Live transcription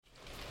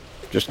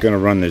Just going to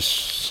run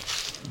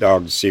this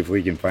dog to see if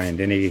we can find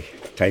any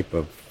type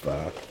of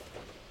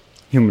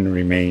human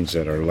remains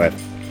that are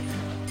left.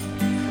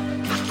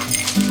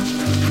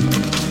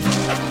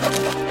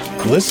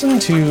 Listen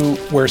to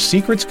Where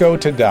Secrets Go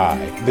to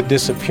Die, The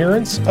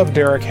Disappearance of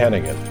Derek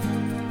Hennigan.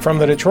 From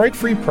the Detroit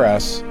Free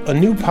Press, a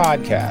new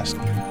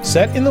podcast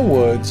set in the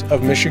woods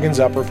of Michigan's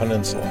Upper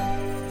Peninsula.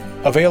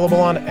 Available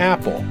on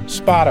Apple,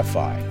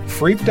 Spotify,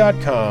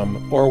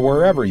 Freep.com, or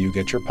wherever you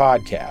get your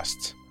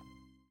podcasts.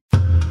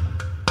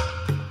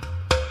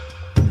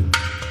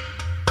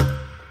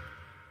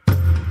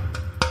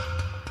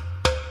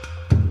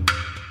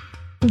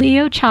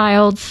 Leo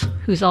Childs,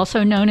 who's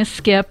also known as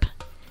Skip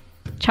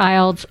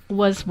Childs,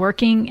 was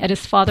working at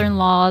his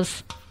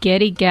father-in-law's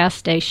Getty gas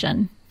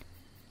station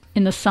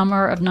in the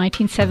summer of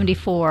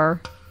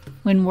 1974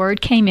 when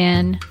word came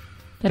in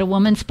that a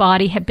woman's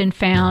body had been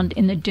found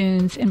in the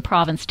dunes in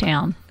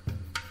Provincetown.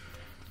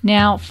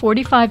 Now,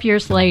 45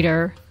 years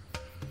later,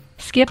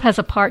 Skip has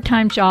a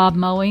part-time job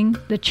mowing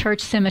the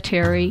church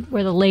cemetery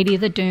where the Lady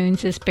of the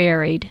Dunes is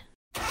buried.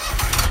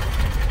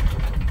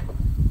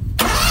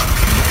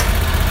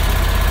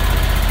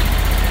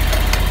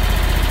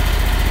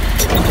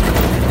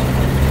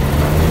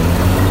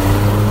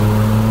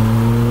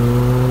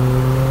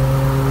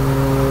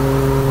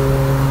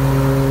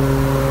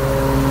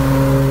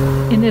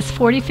 In this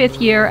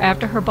 45th year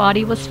after her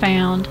body was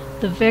found,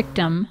 the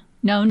victim,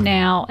 known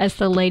now as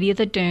the Lady of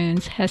the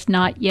Dunes, has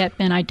not yet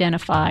been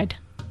identified.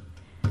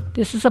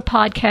 This is a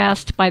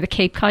podcast by the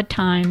Cape Cod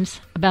Times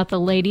about the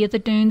Lady of the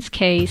Dunes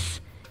case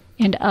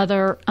and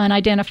other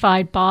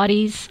unidentified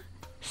bodies,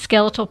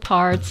 skeletal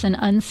parts, and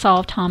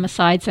unsolved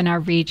homicides in our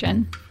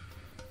region.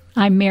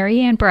 I'm Mary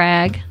Ann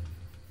Bragg,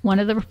 one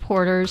of the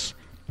reporters,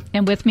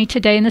 and with me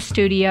today in the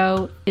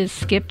studio is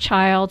Skip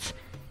Childs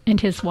and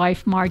his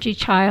wife Margie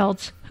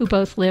Childs, who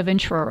both live in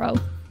Truro.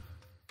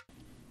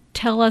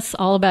 Tell us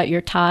all about your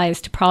ties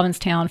to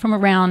Provincetown from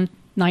around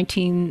in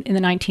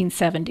the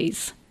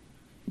 1970s,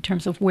 in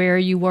terms of where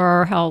you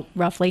were, how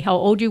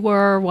old you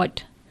were,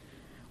 what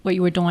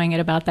you were doing at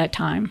about that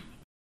time.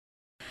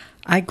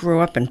 I grew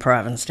up in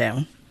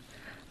Provincetown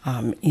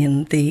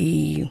in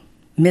the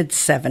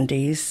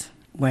mid-70s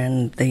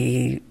when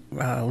the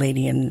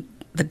Lady in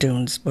the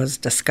Dunes was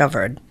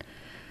discovered.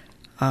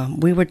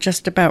 We were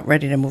just about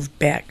ready to move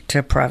back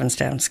to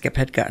Provincetown. Skip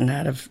had gotten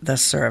out of the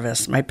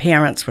service. My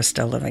parents were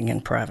still living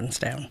in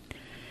Provincetown.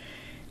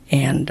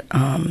 And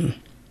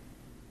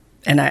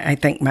I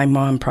think my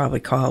mom probably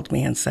called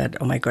me and said,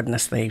 oh my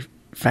goodness, they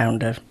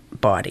found a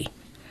body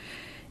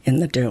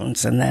in the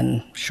dunes. And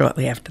then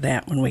shortly after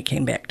that, when we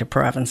came back to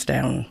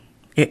Provincetown,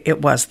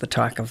 it was the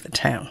talk of the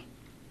town.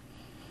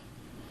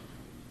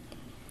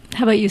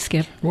 How about you,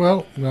 Skip?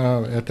 Well,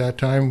 at that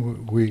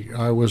time,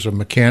 I was a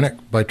mechanic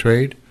by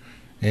trade.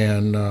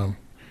 And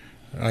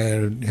I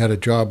had a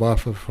job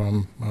offer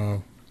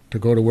to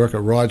go to work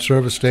at Rod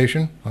Service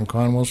Station on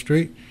Conwell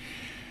Street.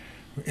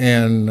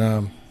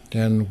 And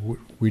then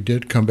we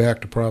did come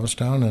back to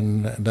Provincetown,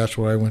 and that's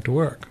where I went to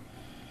work.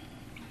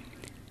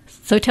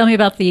 So tell me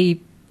about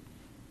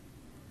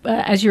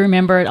as you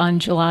remember it, on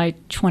July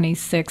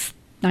 26,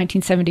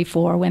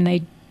 1974, when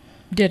they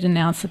did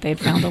announce that they'd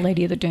found the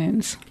Lady of the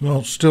Dunes.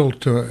 Well, still,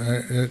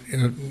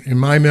 in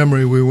my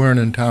memory, we weren't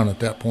in town at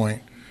that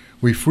point.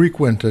 We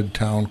frequented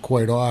town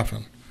quite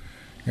often,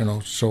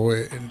 so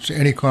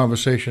any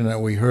conversation that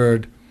we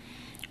heard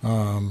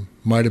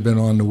might have been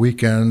on the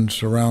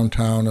weekends around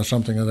town or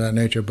something of that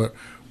nature, but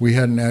we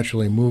hadn't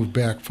actually moved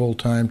back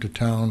full-time to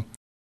town.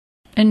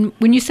 And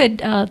when you said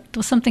there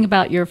was something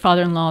about your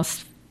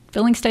father-in-law's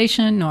filling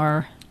station,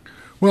 or?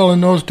 Well,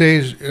 in those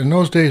days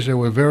there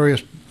were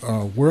various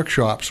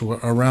workshops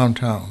around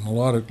town, a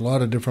lot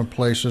of different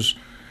places.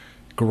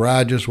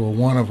 Garages were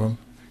one of them,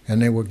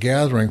 and they were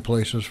gathering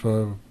places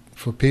for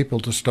people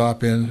to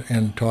stop in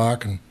and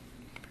talk,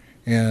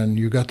 and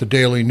you got the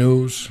daily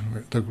news.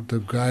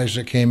 The guys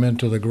that came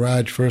into the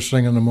garage first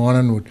thing in the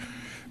morning would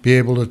be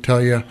able to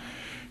tell you,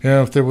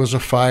 if there was a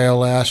fire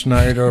last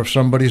night, or if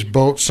somebody's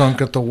boat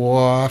sunk at the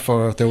wharf,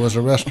 or if there was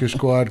a rescue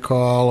squad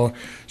call.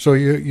 So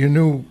you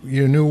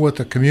knew what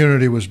the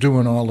community was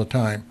doing all the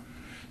time.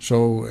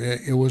 So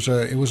it was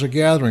a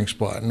gathering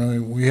spot,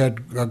 and we had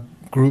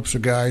groups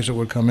of guys that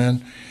would come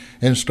in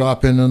and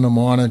stop in the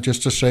morning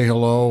just to say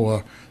hello,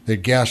 or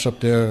they'd gas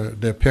up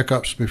their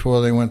pickups before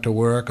they went to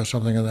work or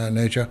something of that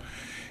nature.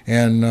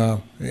 And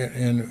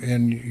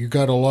you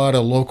got a lot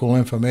of local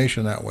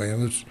information that way.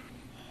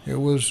 It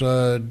was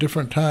a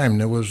different time.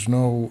 There was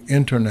no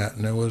internet,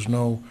 and there was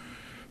no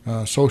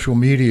social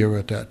media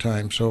at that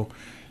time. So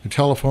the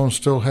telephones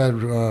still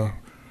had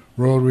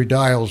rotary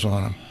dials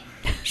on them.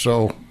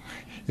 So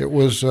it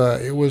was a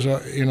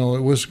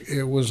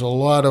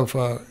lot of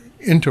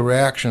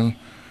interaction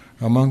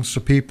amongst the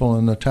people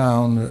in the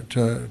town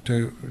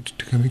to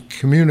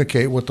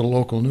communicate what the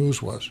local news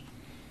was.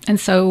 And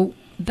so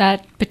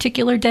that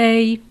particular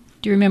day,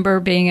 do you remember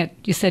being at,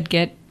 you said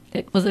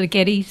was it a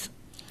Getty's?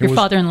 Your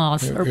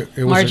father-in-law's, or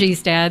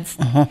Margie's dad's?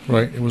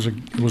 Right, it was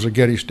a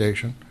Getty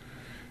station.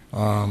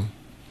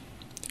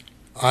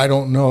 I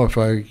don't know if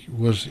I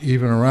was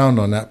even around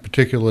on that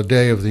particular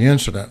day of the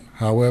incident.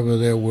 However,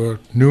 there were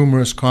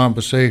numerous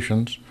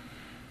conversations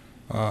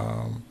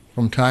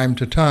from time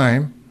to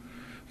time.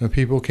 The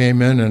people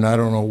came in, and I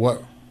don't know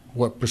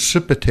what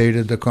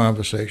precipitated the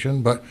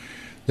conversation, but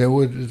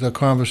the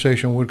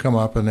conversation would come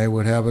up, and they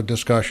would have a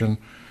discussion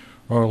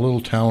or a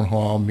little town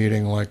hall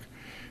meeting, like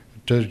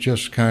to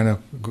just kind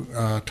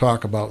of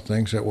talk about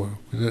things that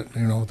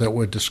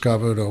were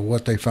discovered or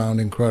what they found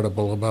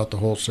incredible about the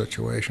whole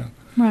situation.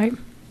 Right.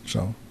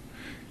 So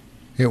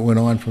it went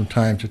on from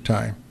time to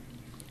time.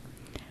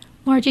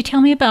 Margie,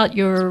 tell me about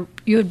the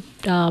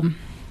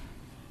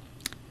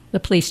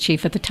police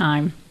chief at the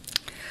time,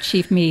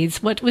 Chief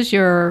Meads. What was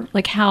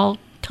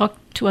talk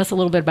to us a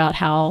little bit about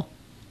how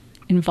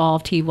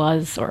involved he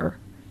was or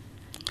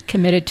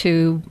committed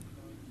to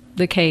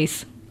the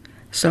case.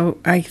 So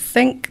I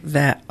think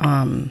that,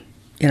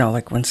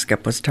 like when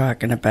Skip was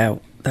talking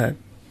about the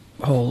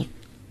whole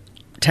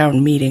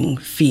town meeting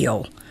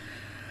feel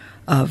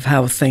of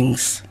how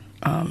things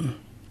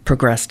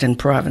progressed in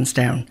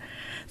Provincetown,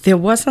 there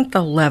wasn't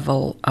the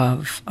level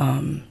of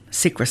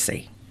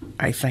secrecy,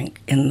 I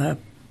think, in the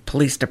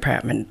police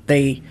department.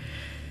 They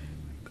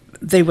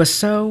were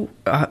so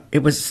it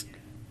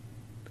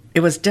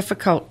was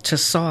difficult to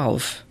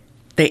solve.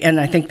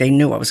 And I think they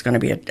knew it was going to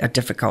be a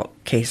difficult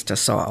case to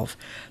solve.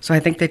 So I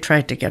think they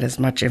tried to get as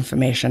much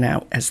information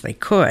out as they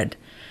could.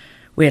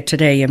 Where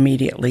today,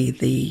 immediately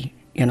the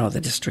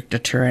district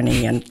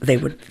attorney, and they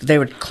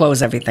would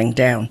close everything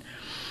down.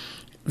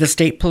 The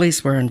state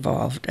police were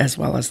involved, as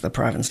well as the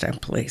Provincetown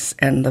police.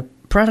 And the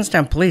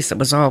Provincetown police, it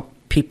was all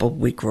people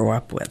we grew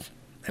up with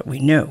that we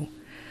knew.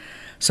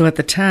 So at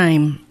the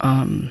time,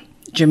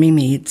 Jimmy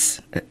Meads,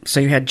 so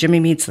you had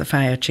Jimmy Meads, the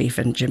fire chief,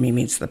 and Jimmy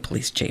Meads, the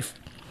police chief.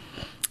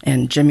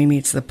 And Jimmy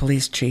Meads, the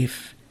police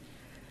chief,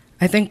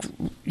 I think,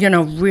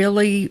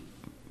 really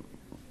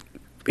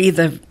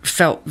either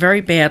felt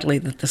very badly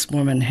that this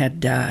woman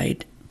had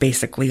died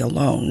basically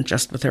alone,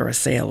 just with her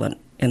assailant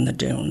in the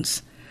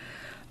dunes.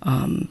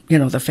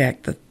 The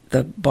fact that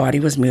the body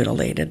was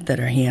mutilated, that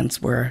her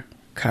hands were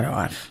cut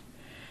off.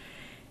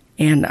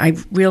 And I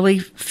really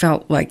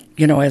felt like,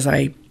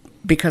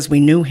 because we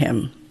knew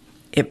him,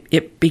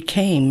 it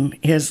became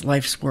his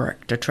life's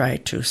work to try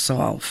to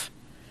solve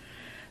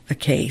the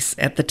case.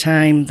 At the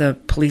time, the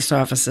police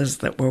officers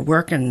that were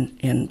working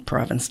in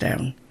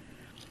Provincetown,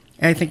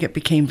 I think it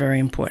became very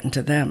important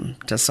to them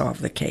to solve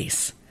the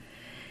case.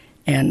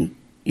 And,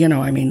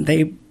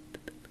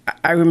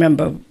 I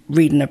remember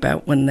reading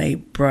about when they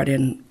brought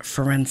in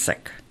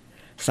forensic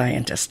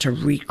scientists to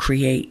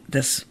recreate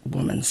this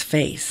woman's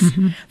face.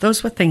 Mm-hmm.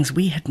 Those were things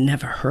we had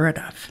never heard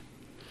of.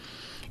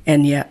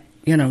 And yet,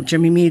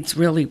 Jimmy Meads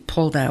really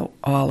pulled out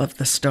all of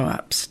the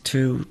stops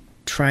to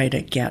try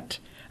to get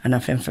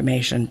enough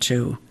information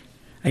to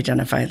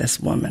identify this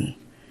woman.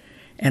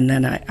 And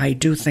then I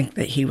do think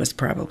that he was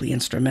probably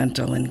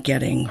instrumental in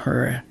getting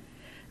her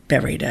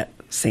buried at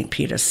St.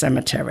 Peter's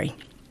Cemetery.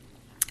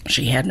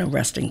 She had no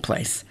resting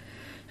place.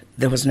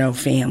 There was no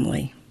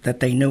family that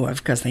they knew of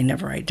because they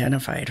never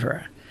identified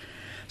her.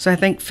 So I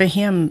think for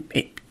him,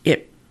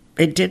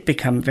 it did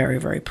become very,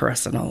 very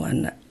personal.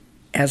 And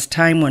as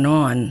time went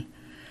on,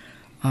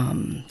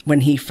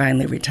 when he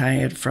finally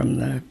retired from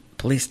the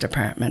police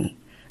department,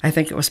 I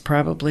think it was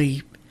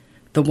probably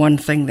the one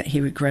thing that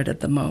he regretted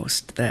the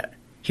most, that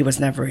he was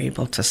never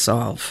able to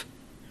solve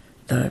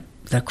the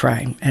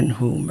crime and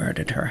who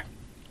murdered her.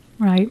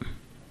 Right.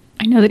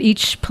 I know that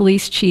each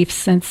police chief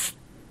since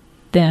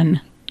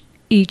then,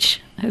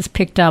 each has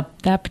picked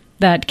up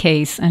that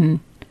case and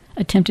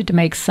attempted to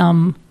make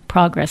some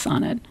progress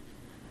on it.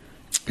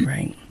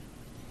 Right.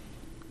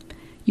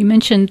 You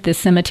mentioned the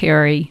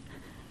cemetery.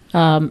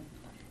 Was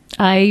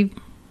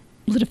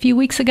it a few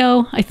weeks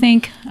ago, I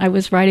think? I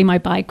was riding my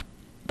bike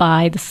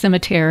by the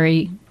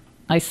cemetery.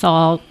 I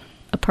saw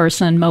a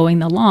person mowing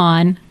the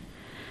lawn.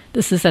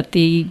 This is at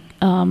the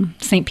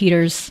St.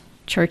 Peter's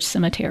Church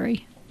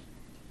Cemetery.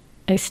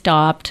 I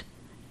stopped,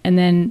 and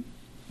then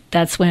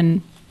that's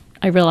when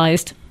I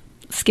realized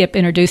Skip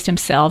introduced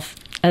himself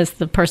as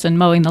the person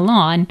mowing the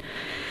lawn.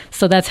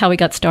 So that's how we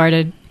got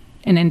started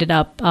and ended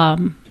up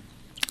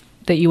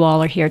that you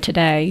all are here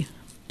today.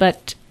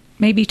 But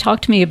maybe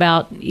talk to me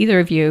about, either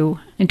of you,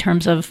 in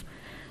terms of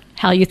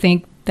how you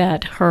think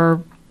that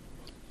her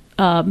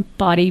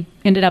body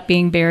ended up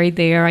being buried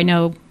there. I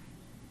know,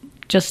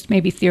 just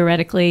maybe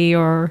theoretically,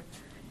 or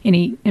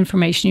any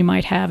information you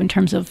might have in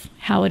terms of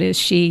how it is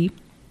she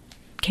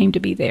came to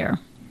be there.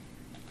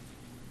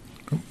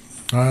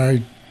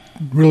 I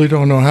really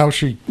don't know how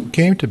she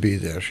came to be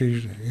there.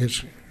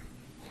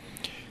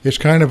 It's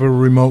kind of a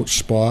remote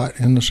spot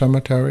in the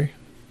cemetery.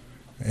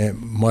 It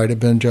might have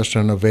been just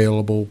an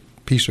available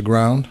piece of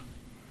ground.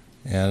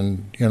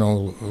 And,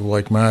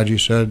 like Margie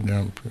said,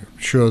 I'm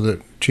sure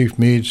that Chief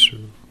Meads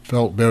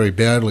felt very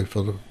badly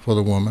for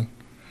the woman.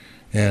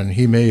 And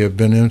he may have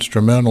been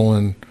instrumental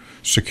in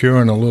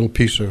securing a little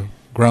piece of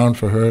ground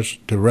for her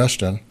to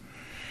rest in.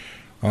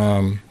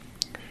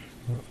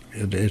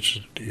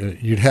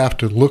 You'd have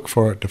to look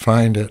for it to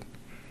find it.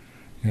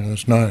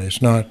 It's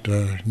not.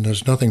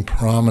 There's nothing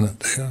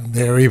prominent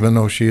there, even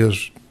though she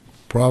is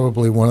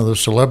probably one of the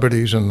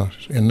celebrities in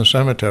the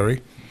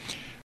cemetery.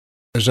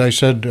 As I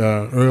said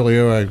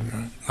earlier,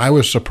 I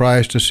was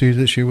surprised to see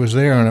that she was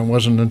there, and it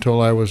wasn't until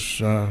I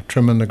was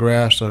trimming the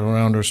grass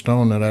around her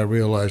stone that I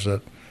realized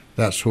that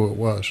that's who it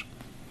was.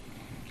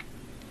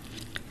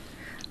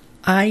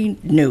 I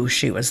knew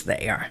she was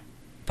there,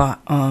 but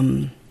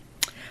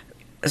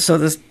so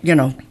this,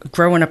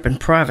 growing up in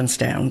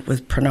Provincetown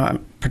with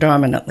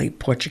predominantly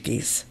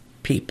Portuguese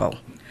people,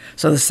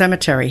 so the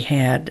cemetery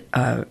had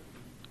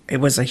it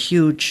was a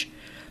huge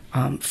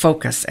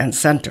focus and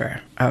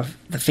center of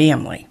the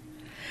family.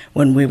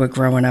 When we were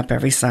growing up,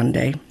 every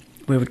Sunday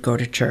we would go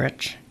to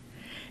church,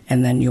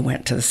 and then you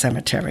went to the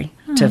cemetery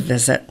to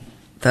visit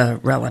the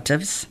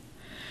relatives.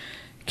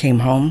 Came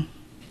home,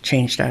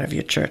 changed out of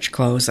your church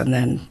clothes, and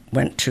then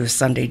went to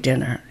Sunday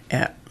dinner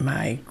at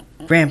my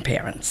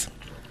grandparents'.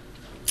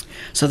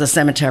 So the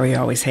cemetery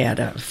always had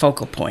a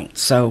focal point.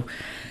 So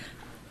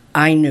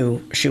I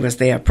knew she was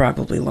there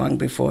probably long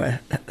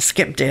before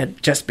Skip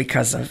did, just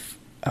because of,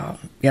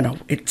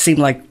 it seemed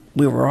like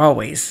we were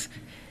always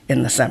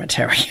in the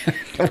cemetery,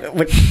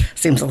 which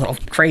seems a little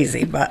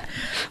crazy. But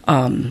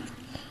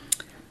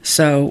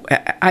so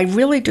I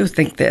really do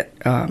think that,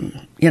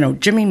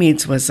 Jimmy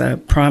Meads was a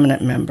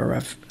prominent member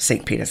of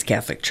St. Peter's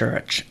Catholic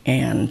Church,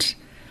 and,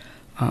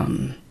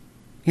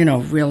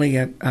 really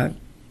a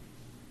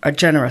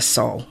generous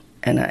soul.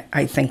 And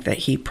I think that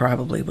he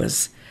probably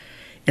was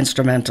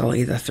instrumental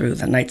either through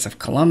the Knights of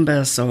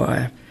Columbus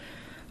or,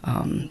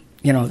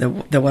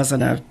 there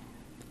wasn't a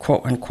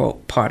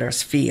quote-unquote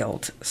Potter's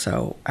Field.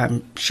 So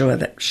I'm sure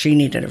that she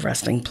needed a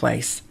resting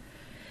place.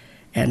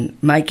 And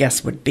my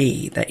guess would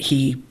be that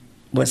he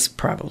was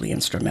probably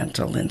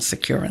instrumental in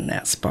securing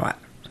that spot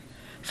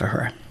for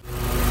her.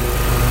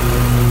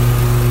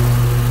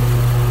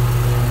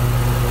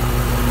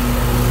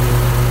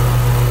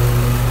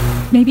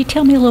 Maybe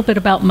tell me a little bit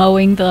about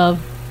mowing the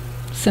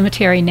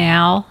cemetery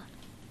now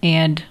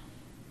and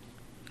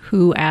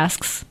who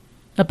asks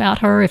about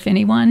her, if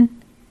anyone.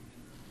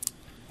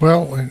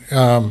 Well,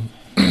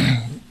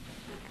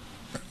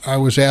 I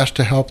was asked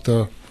to help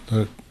the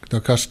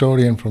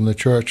custodian from the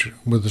church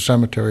with the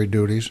cemetery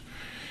duties,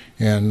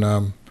 and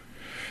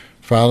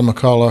Father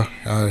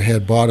McCullough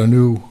had bought a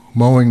new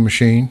mowing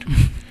machine,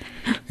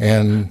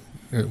 and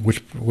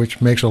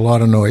which makes a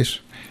lot of noise.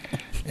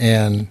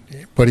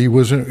 But he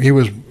was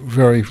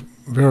very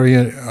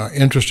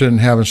interested in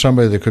having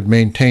somebody that could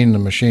maintain the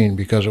machine,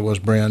 because it was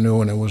brand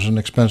new and it was an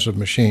expensive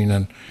machine,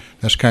 and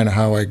that's kind of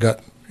how I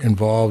got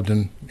involved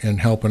in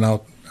helping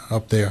out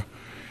up there.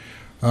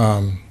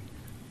 I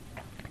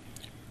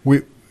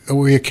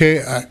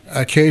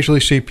occasionally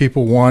see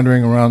people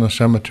wandering around the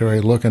cemetery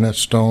looking at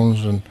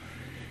stones,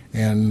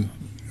 and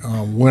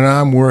when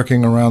I'm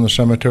working around the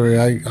cemetery,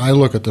 I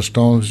look at the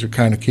stones. It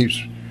kind of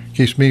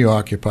keeps me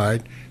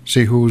occupied.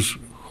 See who's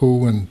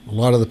who, and a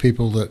lot of the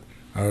people that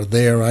are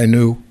there I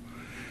knew.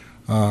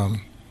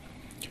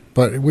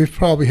 But we've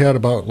probably had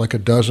about like a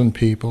dozen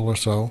people or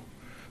so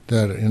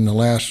that in the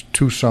last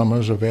 2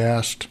 summers have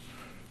asked,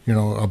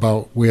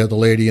 about where the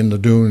Lady in the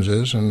Dunes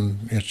is,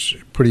 and it's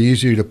pretty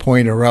easy to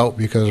point her out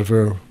because of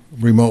her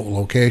remote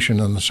location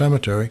in the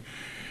cemetery.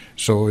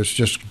 So it's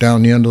just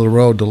down the end of the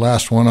road, the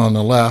last one on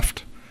the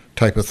left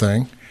type of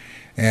thing.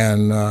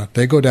 And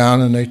they go down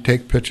and they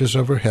take pictures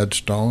of her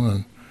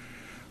headstone,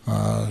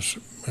 and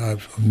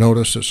I've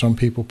noticed that some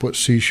people put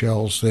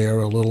seashells there,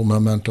 or little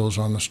mementos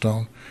on the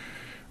stone.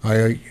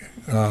 I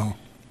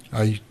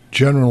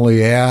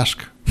generally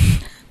ask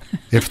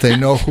if they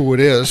know who it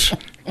is,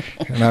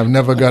 and I've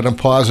never got a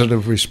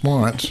positive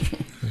response,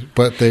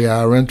 but they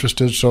are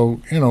interested.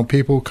 So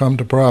people come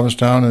to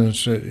Provincetown, and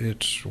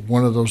it's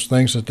one of those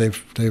things that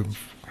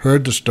they've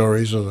heard the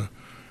stories of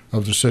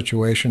the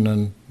situation,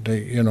 and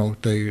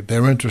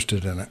they're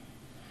interested in it.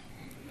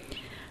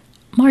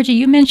 Margie,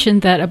 you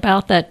mentioned that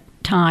about that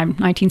time,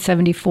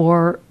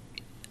 1974,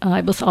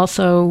 it was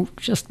also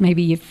just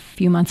maybe a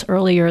few months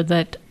earlier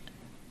that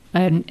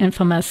an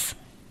infamous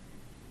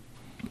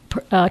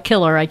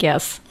killer, I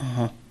guess,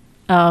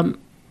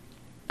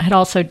 had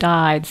also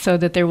died. So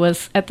that there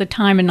was, at the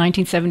time in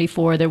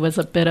 1974, there was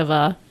a bit of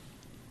a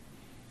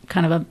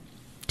kind of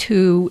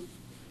 2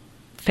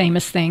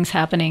 famous things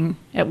happening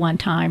at one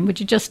time. Would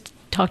you just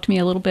talk to me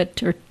a little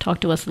bit, or talk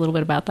to us a little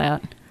bit about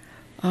that?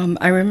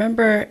 I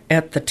remember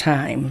at the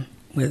time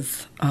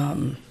with,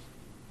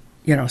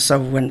 so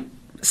when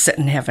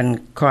sitting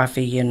having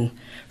coffee in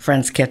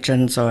friends'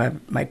 kitchens or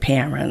my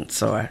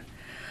parents, or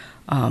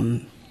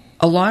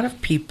a lot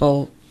of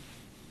people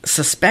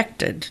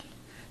suspected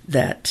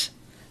that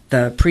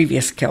the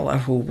previous killer,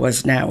 who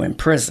was now in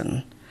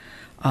prison,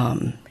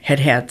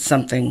 had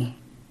something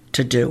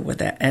to do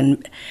with it.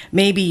 And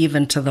maybe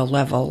even to the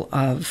level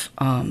of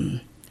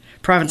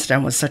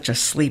Provincetown was such a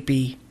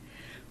sleepy,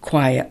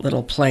 quiet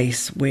little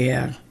place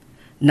where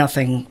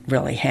nothing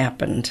really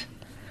happened.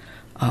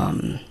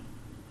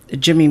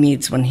 Jimmy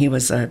Meads, when he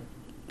was a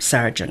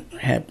sergeant,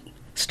 had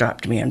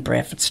stopped me on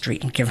Bradford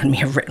Street and given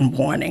me a written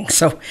warning.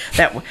 So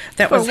that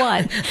For was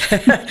what?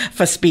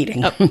 for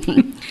speeding.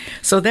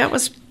 So that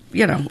was,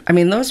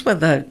 those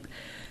were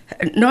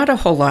not a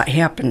whole lot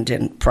happened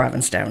in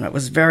Provincetown. It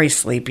was very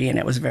sleepy and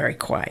it was very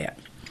quiet.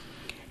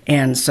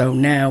 And so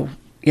now,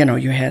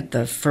 you had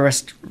the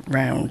first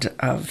round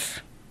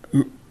of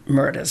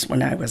murders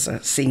when I was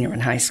a senior in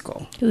high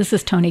school. This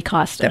is Tony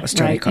Costa. That was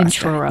Tony right? Costa. In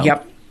Truro.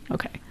 Yep.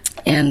 Okay.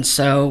 And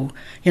so,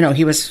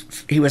 he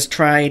was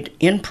tried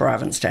in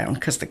Provincetown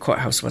because the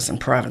courthouse was in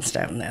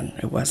Provincetown then.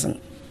 It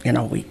wasn't,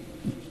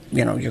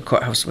 your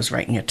courthouse was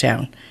right in your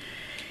town,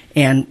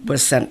 and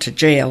was sent to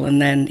jail.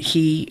 And then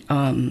he,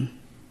 the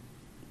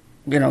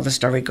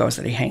story goes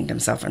that he hanged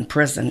himself in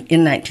prison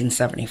in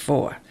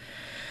 1974.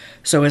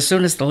 So as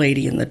soon as the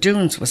lady in the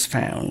dunes was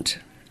found,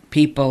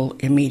 people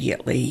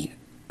immediately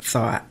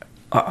thought,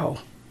 uh-oh,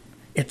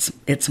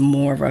 it's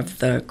more of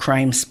the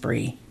crime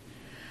spree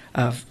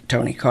of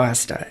Tony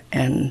Costa.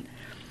 And,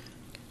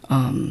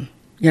 I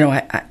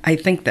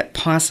think that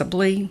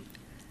possibly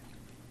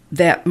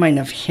that might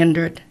have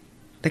hindered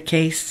the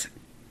case,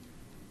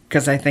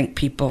 because I think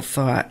people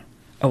thought,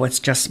 oh, it's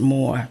just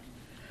more,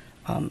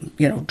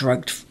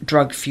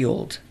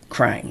 drug-fueled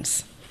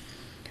crimes.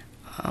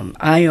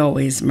 I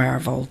always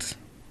marveled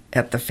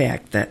at the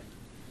fact that,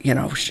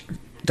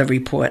 the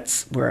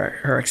reports were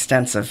her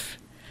extensive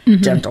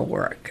dental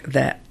work,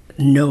 that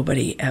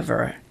nobody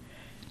ever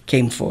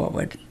came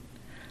forward.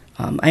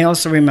 I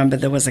also remember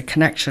there was a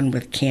connection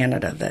with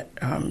Canada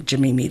that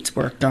Jimmy Meads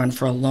worked on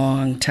for a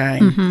long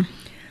time.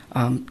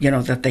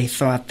 That they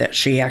thought that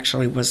she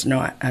actually was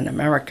not an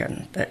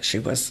American, that she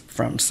was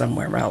from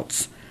somewhere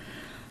else.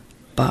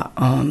 But,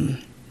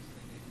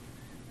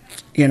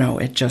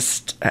 it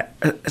just...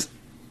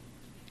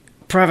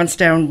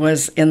 Provincetown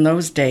was, in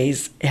those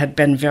days, had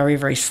been very,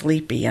 very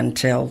sleepy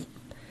until,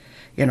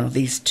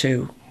 these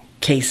two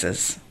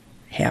cases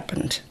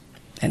happened.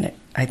 And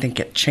I think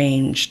it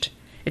changed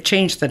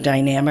the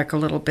dynamic a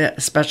little bit,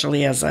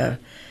 especially as a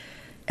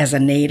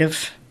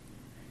native.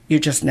 You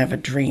just never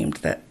dreamed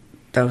that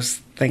those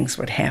things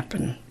would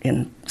happen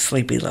in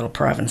sleepy little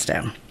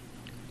Provincetown.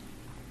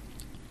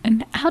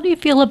 And how do you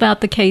feel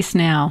about the case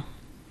now?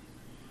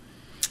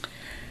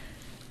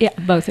 Yeah,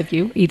 both of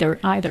you, either.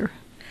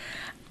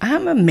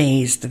 I'm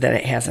amazed that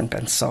it hasn't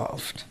been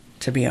solved,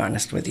 to be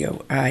honest with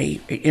you.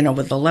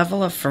 With the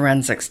level of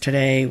forensics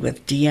today,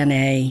 with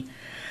DNA,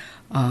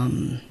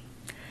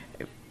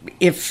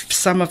 if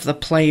some of the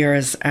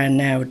players are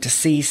now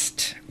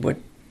deceased,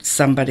 would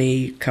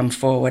somebody come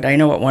forward? I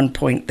know at one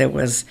point there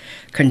was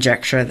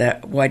conjecture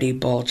that Whitey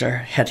Bulger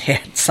had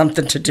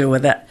something to do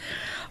with it,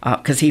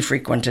 because he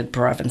frequented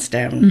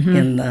Provincetown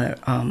in the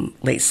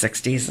late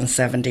 60s and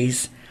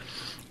 70s.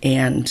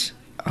 And,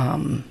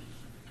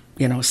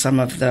 some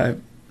of the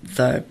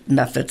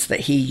methods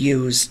that he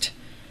used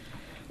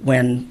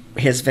when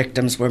his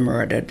victims were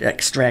murdered,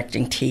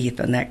 extracting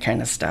teeth and that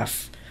kind of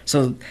stuff.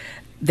 So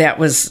that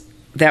was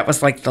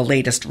like the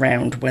latest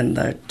round when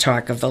the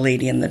talk of the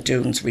lady in the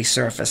dunes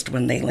resurfaced,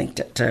 when they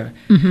linked it to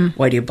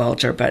Whitey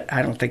Bulger. But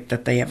I don't think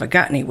that they ever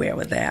got anywhere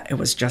with that. It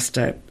was just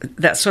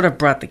that sort of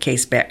brought the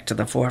case back to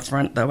the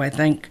forefront, though, I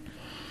think.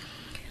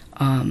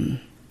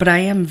 But I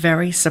am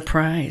very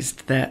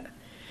surprised that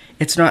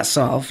it's not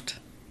solved.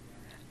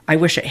 I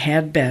wish it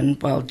had been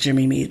while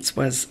Jimmy Meads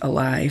was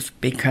alive,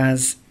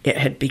 because it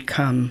had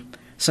become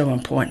so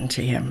important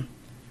to him.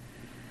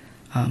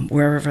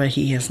 Wherever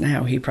he is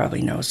now, he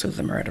probably knows who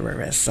the murderer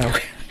is. So,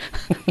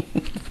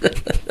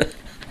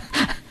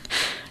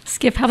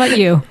 Skip, how about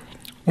you?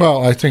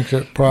 Well, I think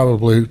that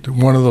probably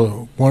one of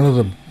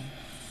the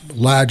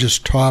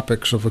largest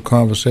topics of the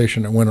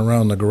conversation that went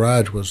around the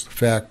garage was the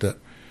fact that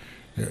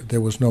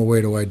there was no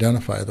way to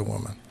identify the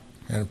woman,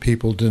 and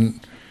people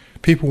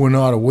were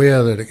not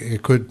aware that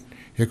it could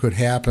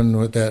happen,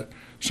 that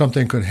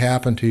something could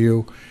happen to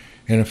you,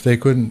 and if they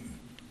couldn't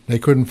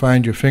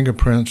find your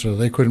fingerprints, or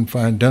they couldn't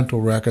find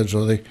dental records,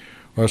 or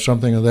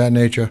something of that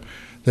nature,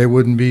 they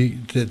wouldn't be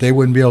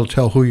able to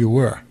tell who you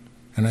were.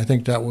 And I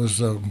think that was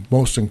the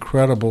most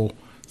incredible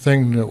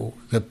thing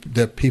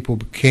that people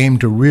came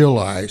to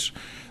realize,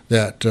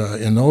 that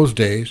in those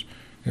days,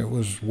 it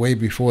was way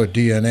before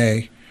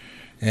DNA,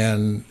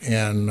 and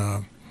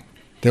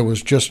there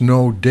was just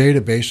no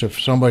database. If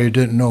somebody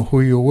didn't know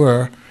who you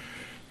were,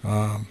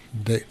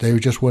 they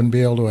just wouldn't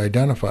be able to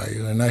identify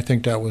you. And I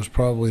think that was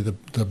probably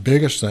the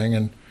biggest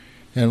thing.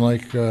 And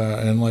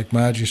like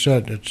Margie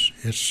said,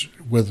 it's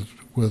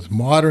with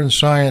modern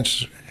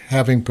science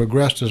having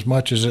progressed as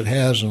much as it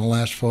has in the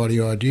last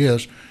 40-odd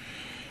years,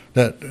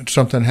 that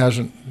something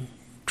hasn't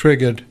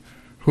triggered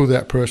who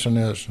that person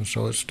is, and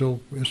so it's still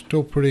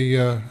pretty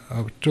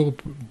still a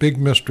big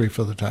mystery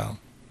for the town.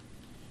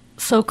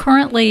 So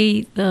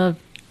currently, the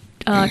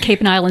Cape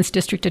and Islands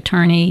District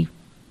Attorney's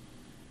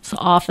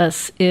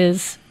office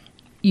is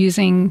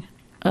using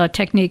a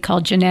technique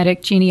called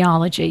genetic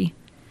genealogy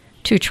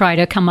to try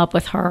to come up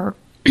with her,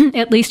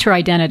 at least her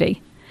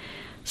identity.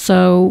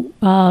 So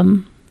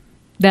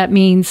that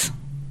means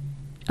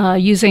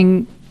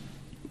getting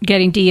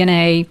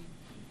DNA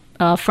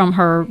from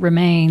her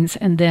remains,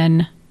 and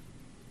then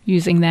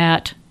using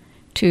that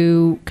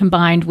to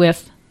combined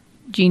with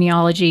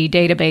genealogy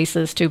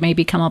databases to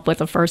maybe come up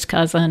with a first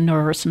cousin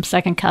or some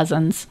second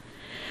cousins.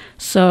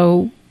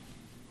 So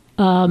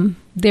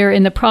they're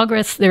in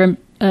the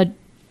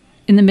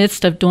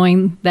midst of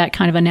doing that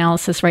kind of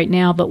analysis right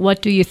now. But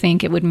what do you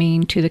think it would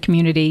mean to the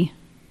community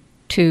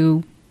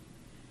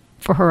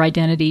for her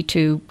identity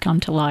to come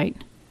to light?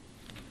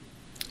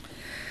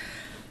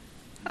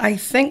 I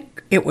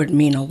think it would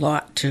mean a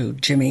lot to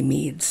Jimmy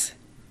Mead's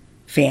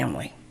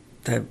family,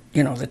 the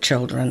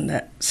children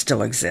that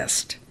still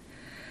exist.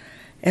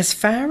 As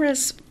far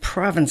as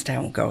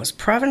Provincetown goes,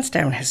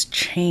 Provincetown has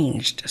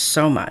changed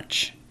so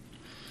much.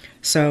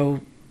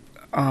 So,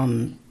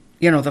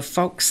 the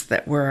folks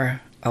that were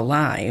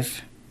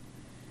alive,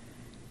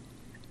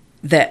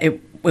 that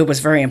it was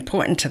very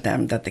important to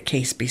them that the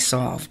case be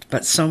solved,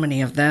 but so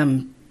many of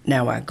them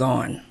now are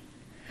gone.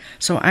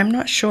 So I'm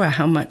not sure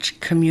how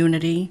much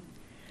community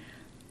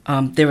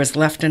there is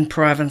left in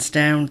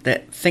Provincetown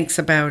that thinks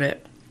about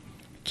it,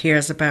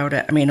 cares about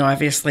it. I mean,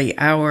 obviously,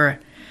 our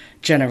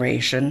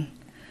generation,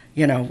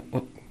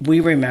 we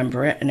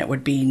remember it, and it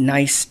would be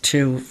nice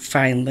to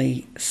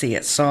finally see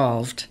it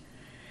solved,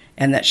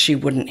 and that she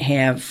wouldn't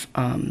have,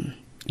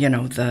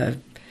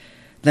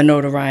 the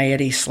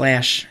notoriety /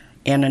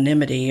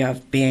 anonymity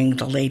of being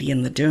the Lady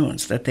in the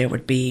Dunes, that there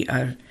would be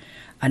a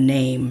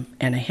name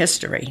and a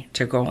history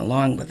to go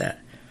along with it.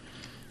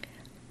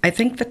 I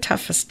think the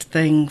toughest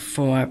thing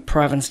for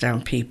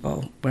Provincetown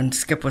people, when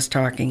Skip was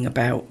talking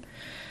about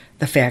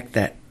the fact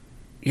that,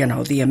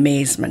 the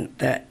amazement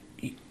that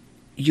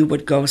you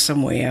would go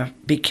somewhere,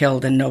 be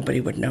killed, and nobody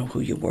would know who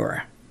you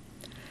were.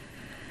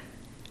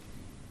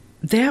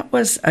 That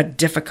was a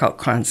difficult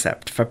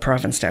concept for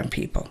Provincetown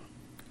people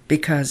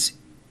because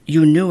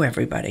you knew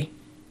everybody.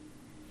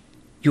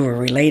 You were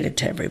related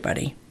to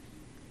everybody.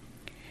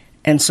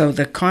 And so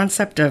the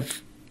concept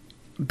of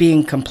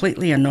being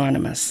completely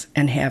anonymous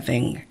and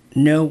having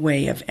no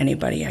way of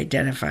anybody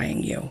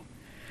identifying you,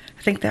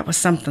 I think that was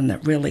something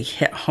that really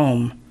hit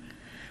home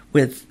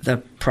with the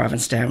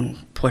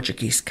Provincetown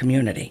Portuguese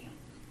community,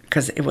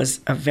 because it was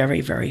a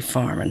very, very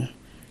foreign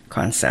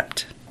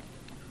concept.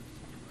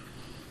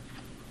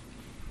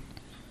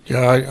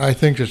 Yeah, I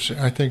think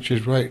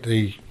she's right.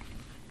 The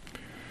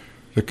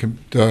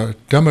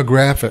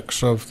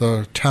demographics of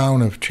the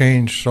town have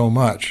changed so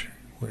much.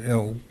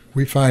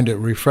 We find it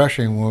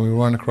refreshing when we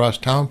run across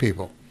town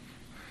people.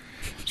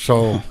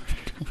 So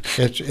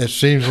it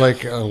seems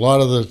like a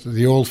lot of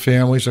the old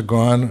families are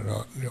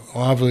gone.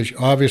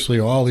 Obviously,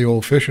 all the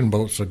old fishing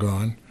boats are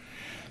gone.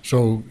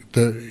 So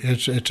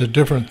it's a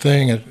different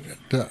thing.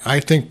 I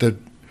think the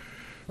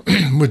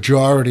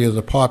majority of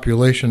the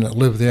population that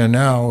live there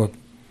now are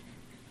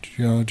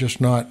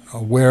just not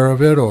aware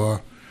of it,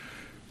 or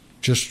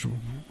just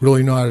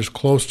really not as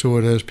close to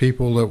it as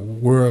people that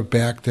were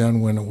back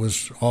then when it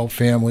was all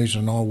families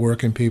and all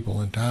working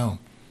people in town.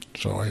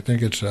 So I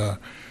think it's a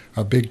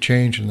big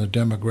change in the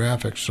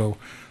demographics. So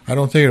I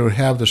don't think it would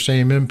have the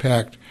same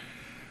impact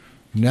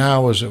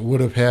now as it would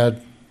have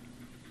had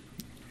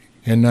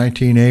in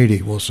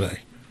 1980, we'll say.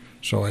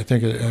 So I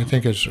think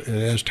it's,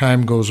 as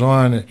time goes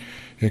on,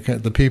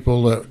 the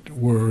people that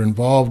were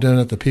involved in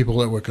it, the people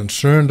that were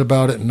concerned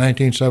about it in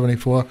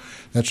 1974,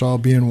 that's all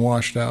being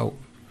washed out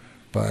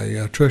by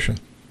attrition.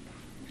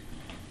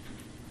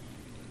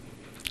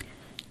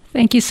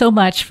 Thank you so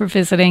much for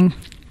visiting.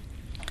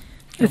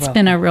 It's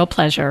been a real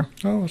pleasure.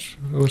 Oh, it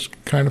was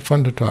kind of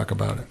fun to talk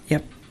about it.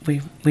 Yep,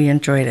 we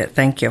enjoyed it.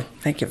 Thank you.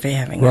 Thank you for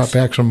having us. Brought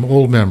back some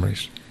old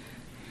memories.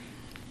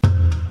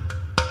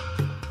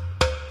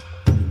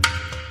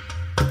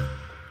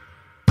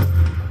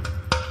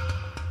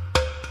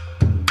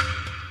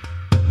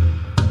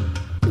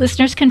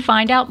 Listeners can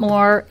find out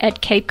more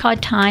at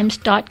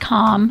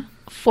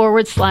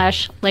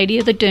capecodtimes.com/Lady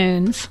of the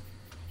Dunes.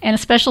 And a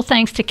special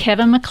thanks to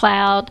Kevin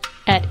MacLeod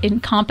at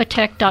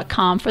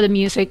Incompetech.com for the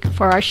music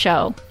for our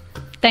show.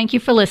 Thank you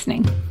for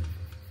listening.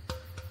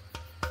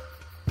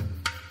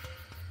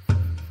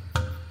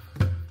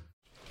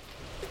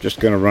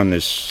 Just going to run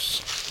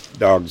this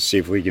dog to see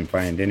if we can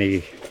find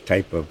any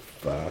type of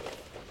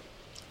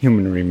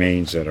human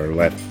remains that are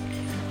left.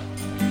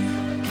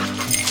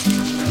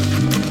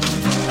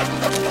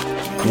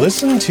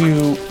 Listen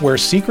to Where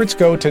Secrets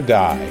Go to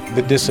Die,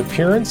 The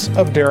Disappearance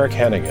of Derek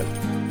Hennigan.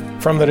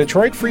 From the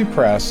Detroit Free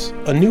Press,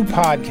 a new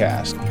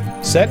podcast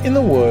set in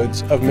the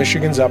woods of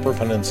Michigan's Upper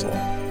Peninsula.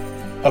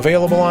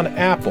 Available on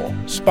Apple,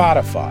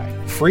 Spotify,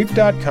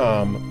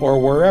 Freep.com, or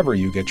wherever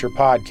you get your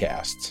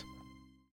podcasts.